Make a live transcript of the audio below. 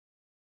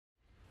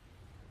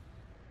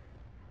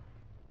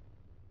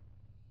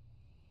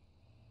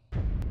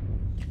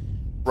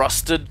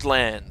Rusted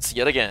lands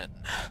yet again.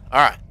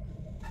 Alright.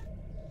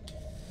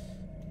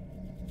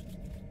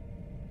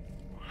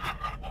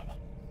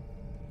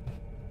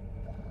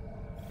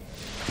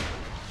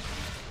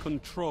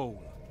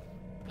 Control.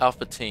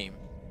 Alpha team.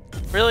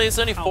 Really? It's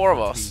only four of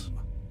us. Team.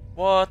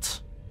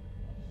 What?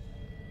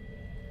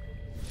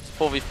 It's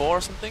 4v4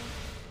 or something?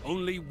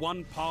 Only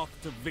one path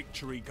to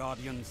victory,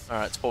 Guardians.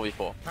 Alright, it's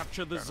 4v4.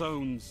 Capture the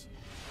zones.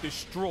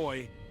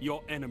 Destroy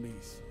your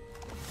enemies.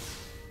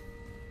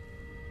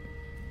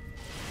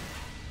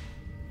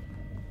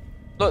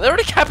 Look, they're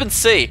already capping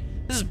C.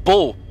 This is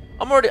bull.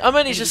 I'm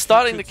only just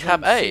starting the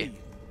cap A. C.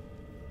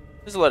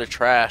 This is a load of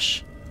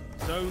trash.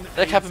 Zone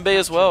They're A capping B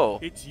as captured. well.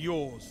 It's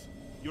yours.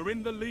 You're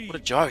in the lead. What a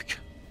joke.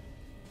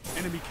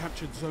 Enemy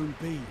captured Zone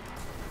B.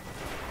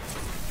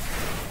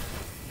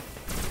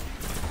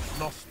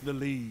 Lost the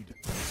lead.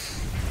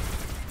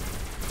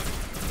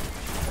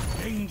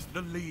 Gained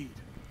the lead.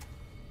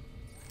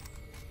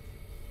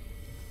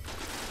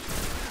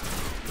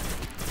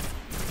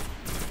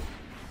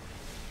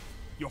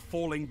 You're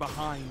falling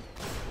behind.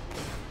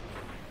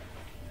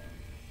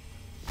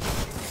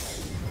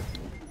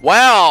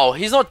 Wow,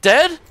 he's not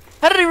dead?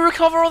 How did he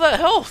recover all that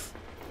health?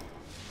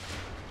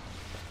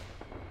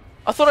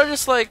 I thought I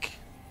just like...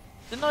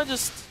 Didn't I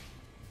just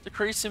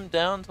decrease him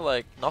down to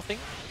like nothing?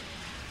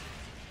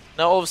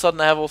 Now all of a sudden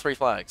I have all 3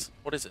 flags.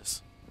 What is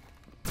this?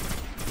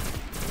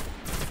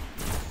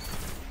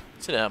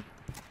 Sit down.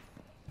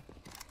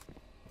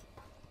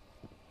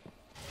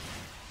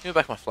 Give me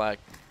back my flag.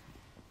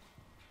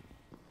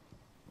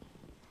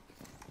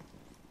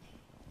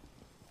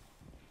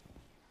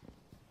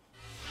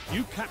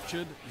 You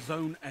captured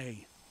Zone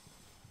A.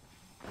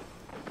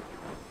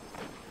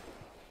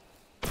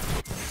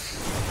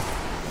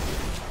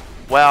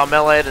 Wow,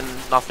 meleeed and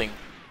nothing.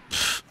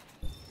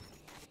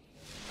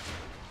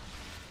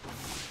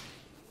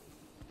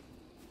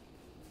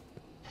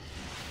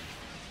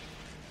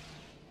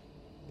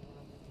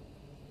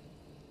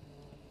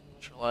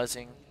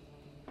 Neutralizing.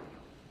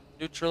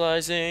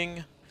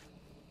 Neutralizing.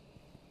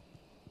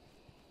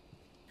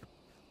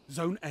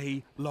 Zone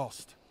A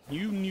lost.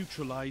 You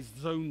neutralized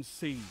Zone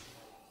C.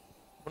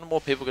 When are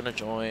more people gonna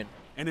join?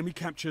 Enemy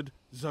captured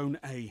Zone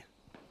A.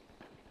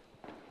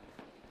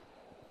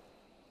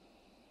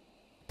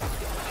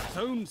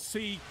 Zone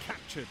C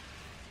captured.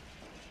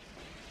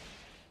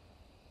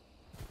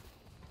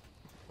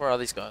 Where are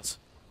these guys?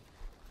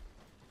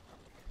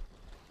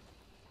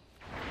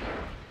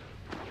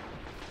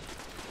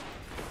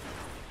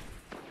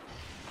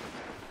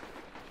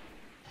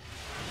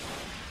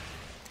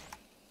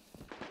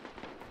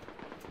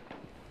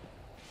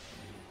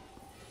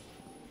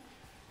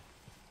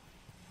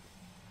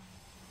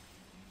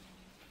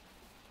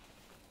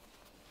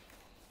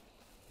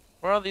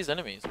 Where are these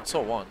enemies? I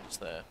saw one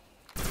just there.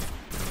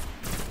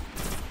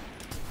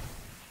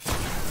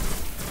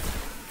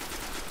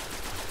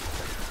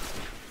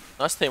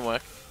 Nice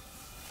teamwork.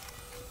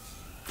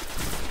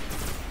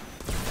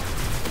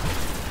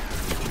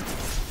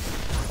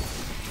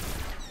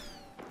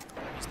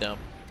 He's down.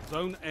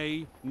 Zone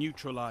A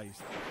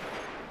neutralized.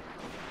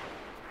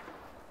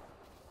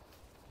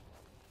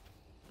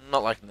 I'm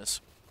not liking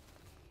this.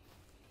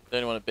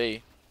 Don't want to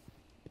be.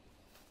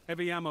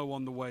 Heavy ammo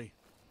on the way.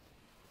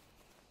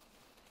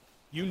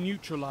 You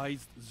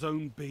neutralized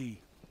Zone B.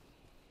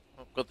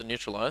 I've got the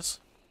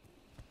neutralize.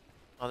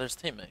 Oh, there's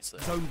teammates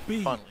there. Zone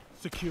B Finally.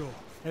 secure.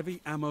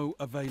 Heavy ammo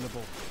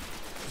available.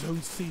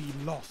 Zone C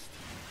lost.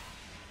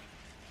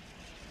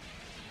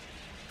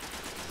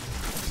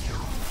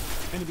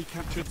 Enemy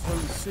captured Zone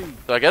C.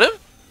 Did I get him?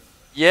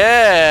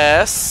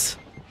 Yes!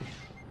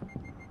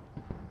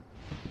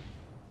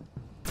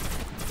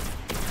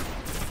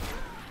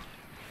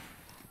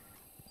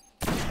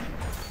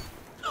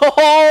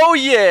 Oh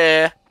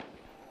yeah!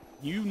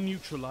 You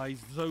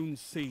neutralized Zone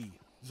C.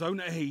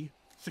 Zone A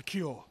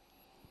secure.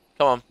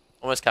 Come on,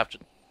 almost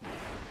captured.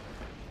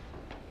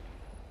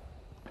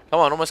 Come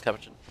on, almost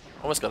captured.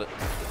 Almost got it.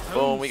 Zone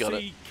Boom, we got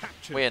C it.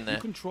 captured. We're in there.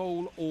 You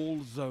control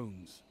all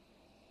zones.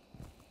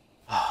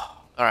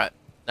 Alright,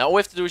 now all we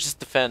have to do is just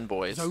defend,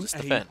 boys. Zone Just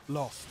A defend.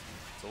 lost.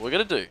 That's all we're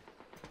gonna do.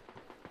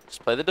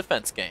 Just play the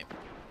defense game.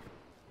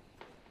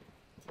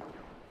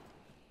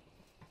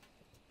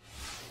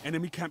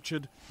 Enemy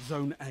captured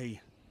Zone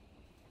A.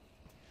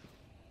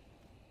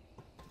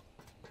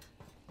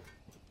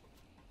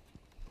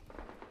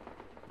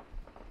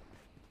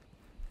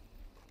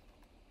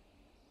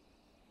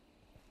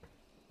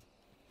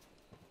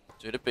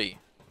 Do to B.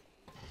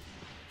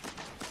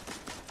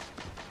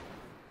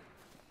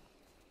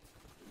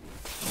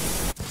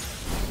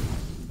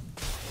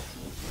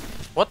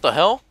 What the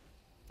hell?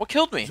 What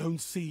killed me? Zone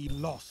C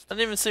lost. I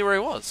didn't even see where he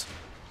was.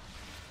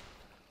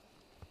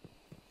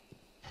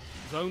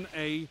 Zone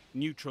A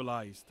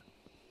neutralized.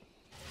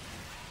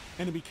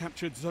 Enemy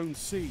captured Zone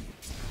C.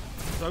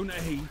 Zone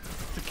A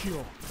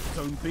secure.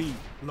 Zone B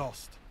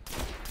lost.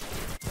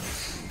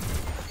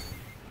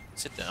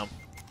 Sit down.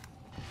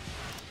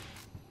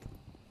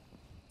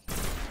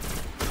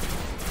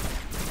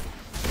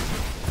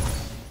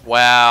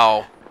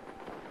 Wow.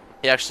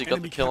 He actually got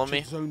the Enemy kill on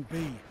me. captured Zone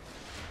B.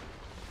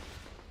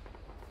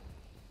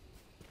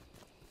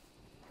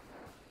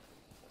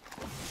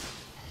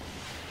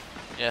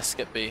 Yes,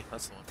 get B.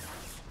 That's the one.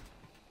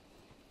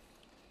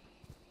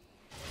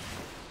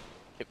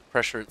 Keep the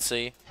pressure at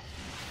C.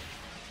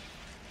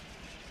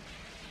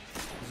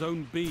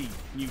 Zone B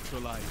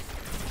neutralized.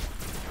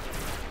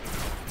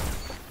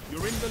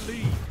 You're in the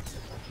lead.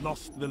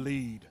 Lost the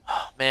lead.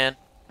 Oh, man,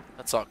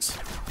 that sucks.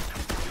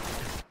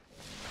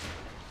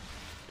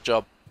 Good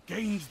job.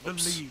 Gained the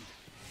lead.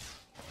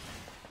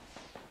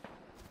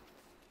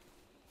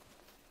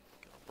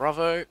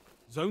 Bravo.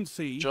 Zone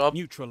C Job.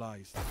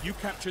 neutralized. You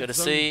captured Go to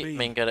Zone C,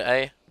 B. go to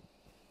A.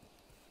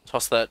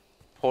 Toss that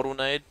portal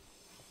nade.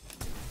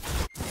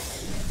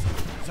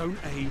 Zone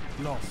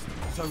A lost.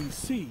 Zone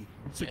C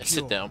secure. Yeah,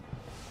 sit down.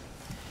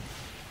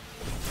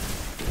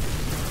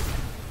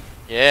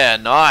 Yeah,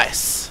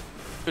 nice.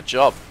 Good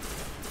job.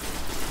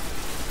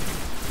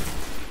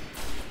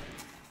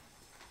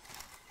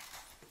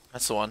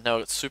 That's the one. Now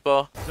it's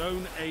super.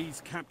 Zone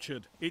A's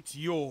captured. It's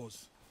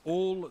yours.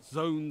 All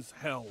zones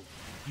held.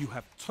 You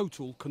have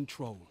total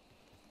control.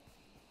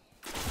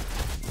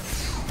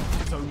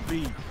 Zone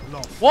B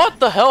lost. What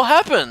the hell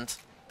happened?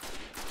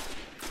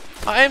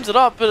 I aimed it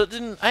up, but it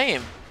didn't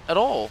aim at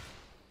all.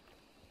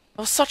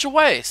 That was such a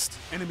waste.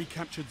 Enemy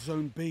captured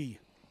Zone B.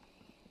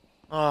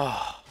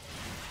 Oh.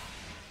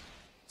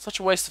 Such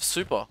a waste of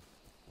super.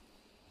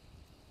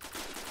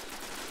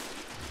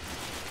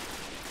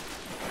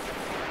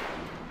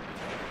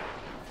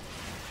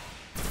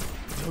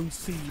 Zone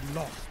C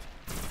lost.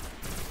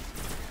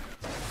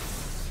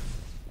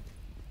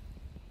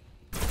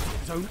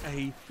 Zone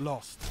A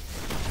lost.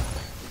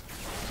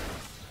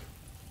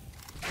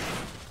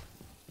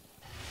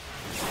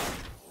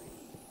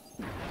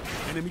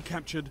 Enemy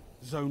captured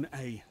Zone A.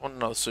 I want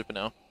another super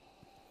now.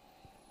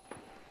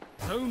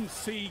 Zone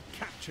C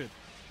captured.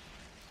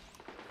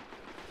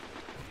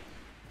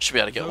 Should be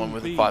able to get Zone one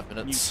within B 5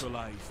 minutes.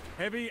 Neutralized.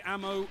 Heavy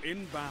ammo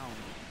inbound.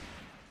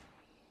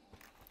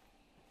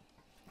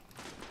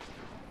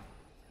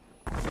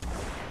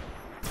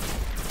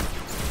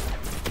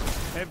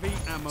 Heavy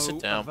ammo Sit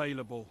down.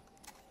 available.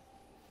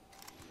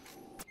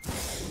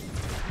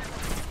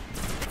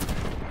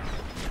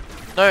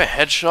 No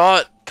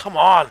headshot. Come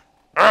on.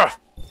 Ugh.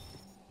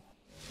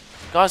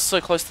 Guy's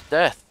so close to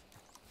death.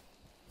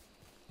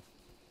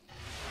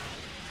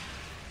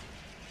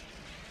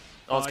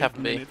 Oh, it's 5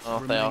 Captain B. minutes Oh,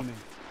 they are. remaining.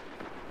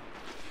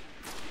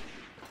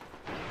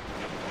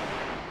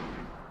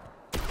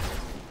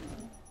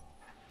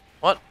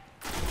 What?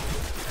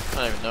 I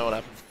don't even know what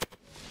happened.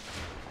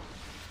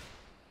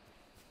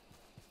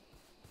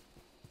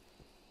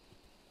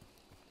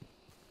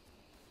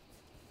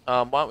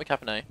 Why aren't we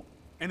capping A?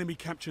 Enemy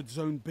captured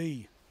Zone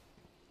B.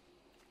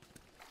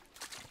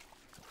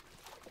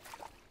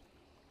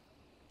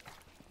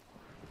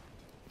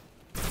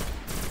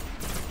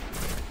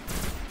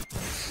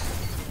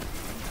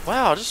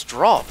 Wow, just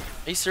drop.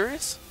 Are you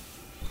serious?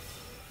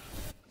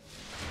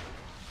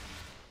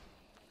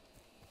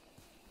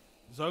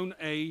 Zone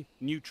A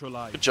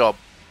neutralized. Good job.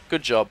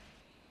 Good job.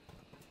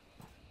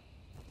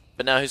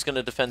 But now who's going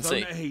to defend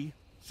Zone C?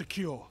 A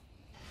secure.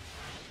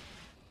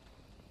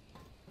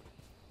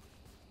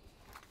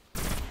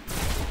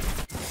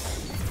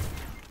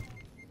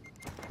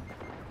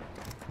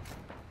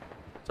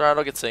 It's alright,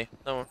 I'll get C.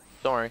 Don't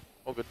worry.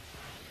 All good.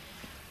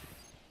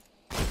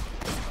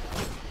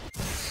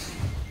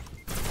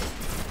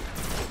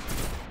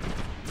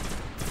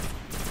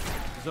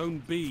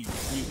 Zone B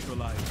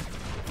neutralized.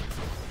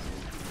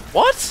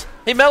 What?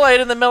 He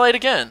meleeed and then meleeed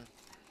again.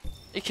 Are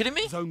you kidding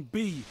me? Zone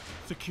B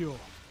secure.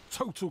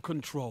 Total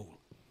control.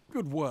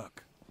 Good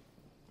work.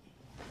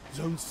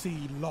 Zone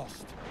C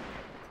lost.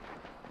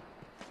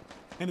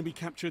 Enemy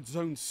captured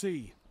Zone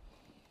C.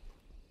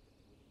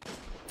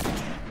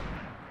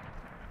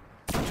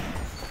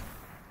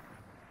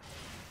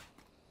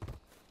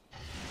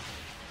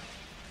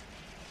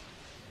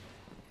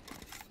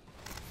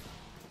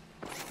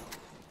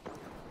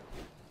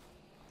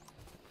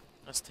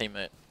 Nice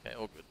teammate. Okay,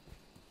 all good.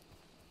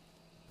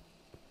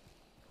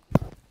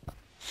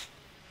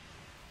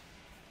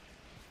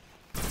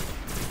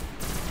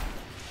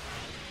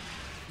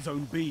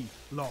 Zone B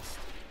lost.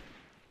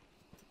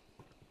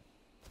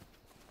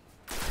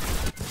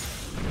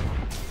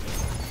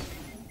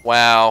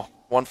 Wow.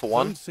 1 for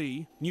 1. Zone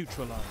C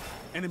neutralized.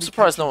 Enemy I'm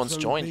surprised no captured one's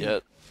Zone joined B.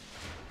 yet.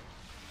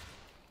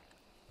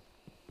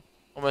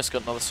 Almost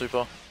got another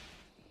super.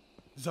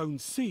 Zone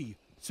C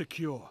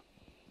secure.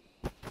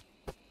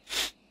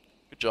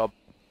 Good job.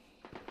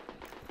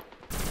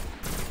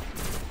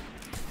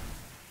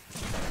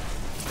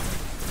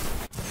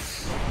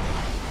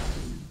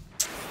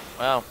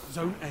 Wow.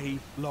 Zone A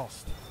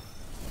lost.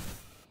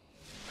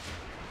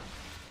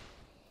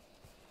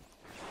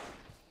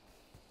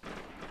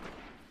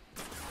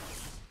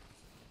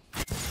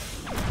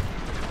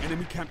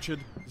 Enemy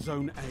captured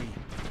Zone A.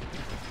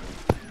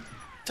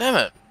 Damn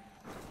it.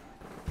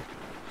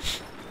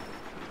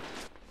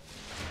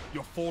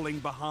 You're falling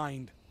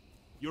behind.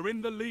 You're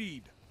in the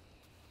lead.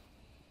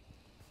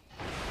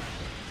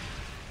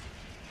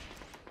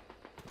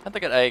 How'd they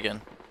get A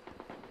again?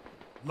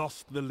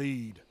 Lost the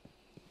lead.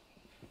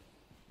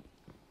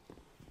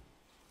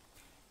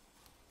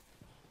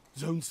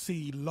 Zone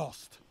C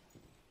lost.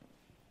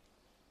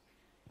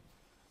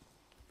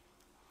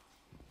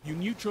 You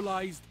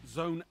neutralized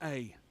Zone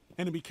A.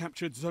 Enemy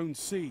captured Zone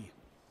C.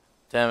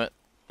 Damn it.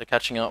 They're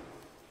catching up.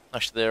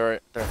 Actually,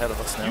 they're ahead of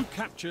us now. You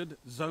captured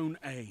Zone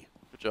A.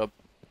 Good job.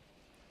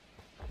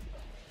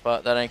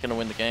 But that ain't gonna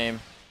win the game.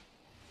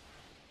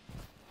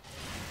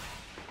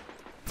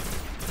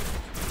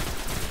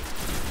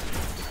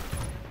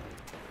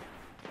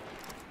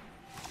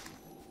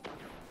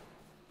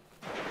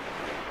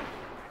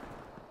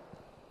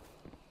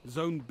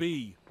 Zone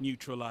B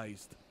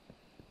neutralized.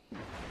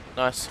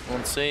 Nice.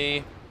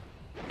 1C.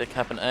 They're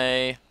capping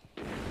A.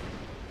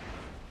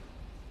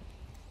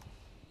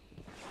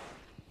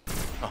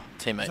 Oh,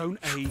 teammate. Zone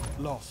A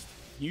lost.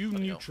 You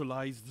Bloody hell.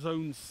 neutralized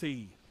Zone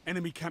C.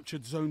 Enemy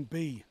captured Zone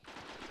B.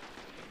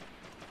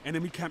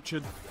 Enemy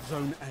captured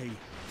Zone A.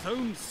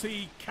 Zone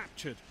C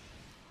captured.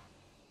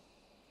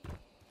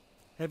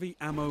 Heavy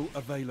ammo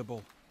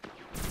available.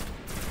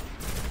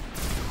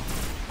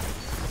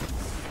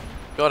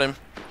 Got him.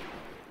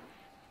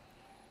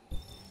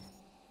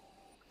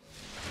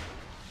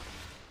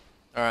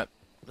 Alright,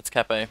 let's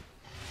cap A. And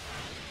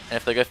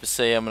if they go for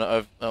C, I'm gonna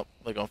over... Oh,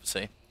 they're going for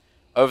C.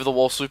 Over the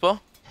wall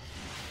super.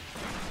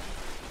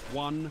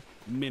 1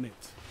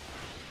 minute.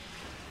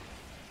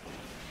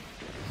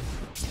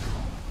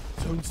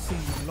 Zone C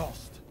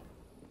lost.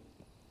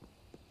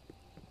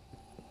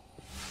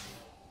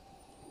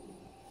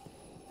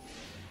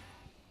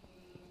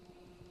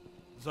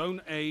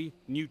 Zone A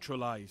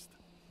neutralized.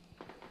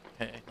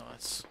 Okay,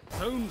 nice.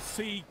 Zone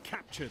C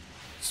captured.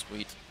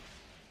 Sweet.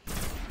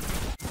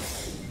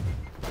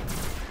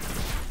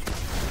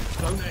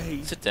 Zone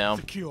A Sit down.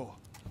 secure.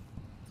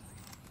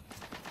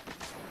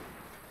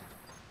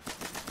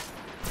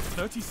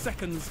 30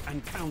 seconds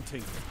and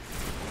counting.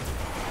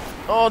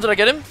 Oh, did I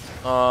get him?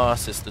 Oh,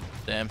 assisted.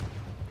 Damn.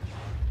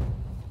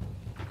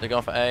 They're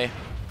going for A.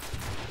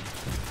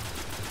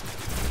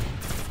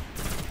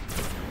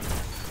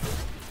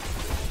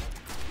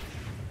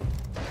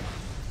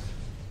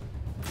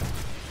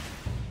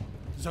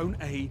 Zone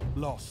A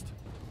lost.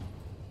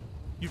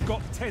 You've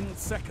got 10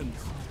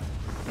 seconds.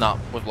 Nah,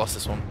 we've lost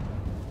this one.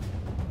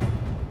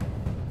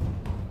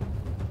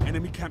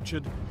 Enemy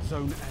captured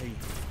Zone A.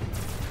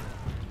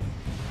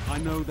 I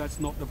know that's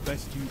not the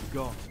best you've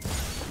got.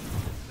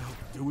 Now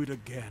do it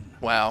again.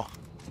 Wow.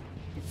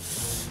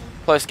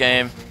 Close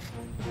game.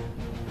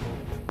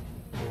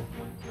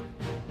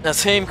 Our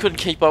team couldn't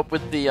keep up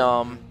with the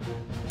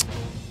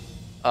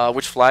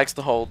which flags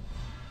to hold.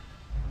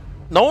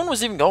 No one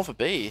was even going for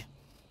B.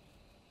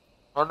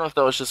 I don't know if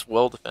that was just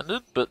well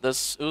defended, but it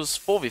was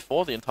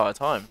 4v4 the entire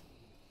time.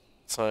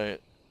 So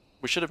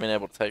we should have been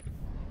able to take.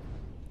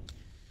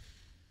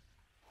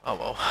 Oh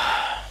well.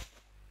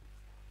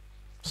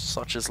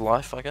 Such is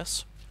life, I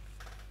guess.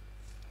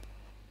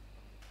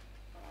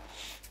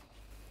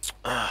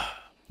 Wow,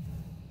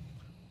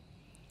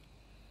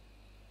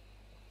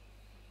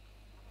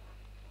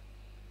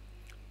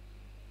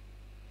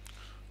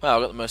 I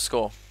got the most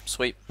score.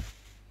 Sweet.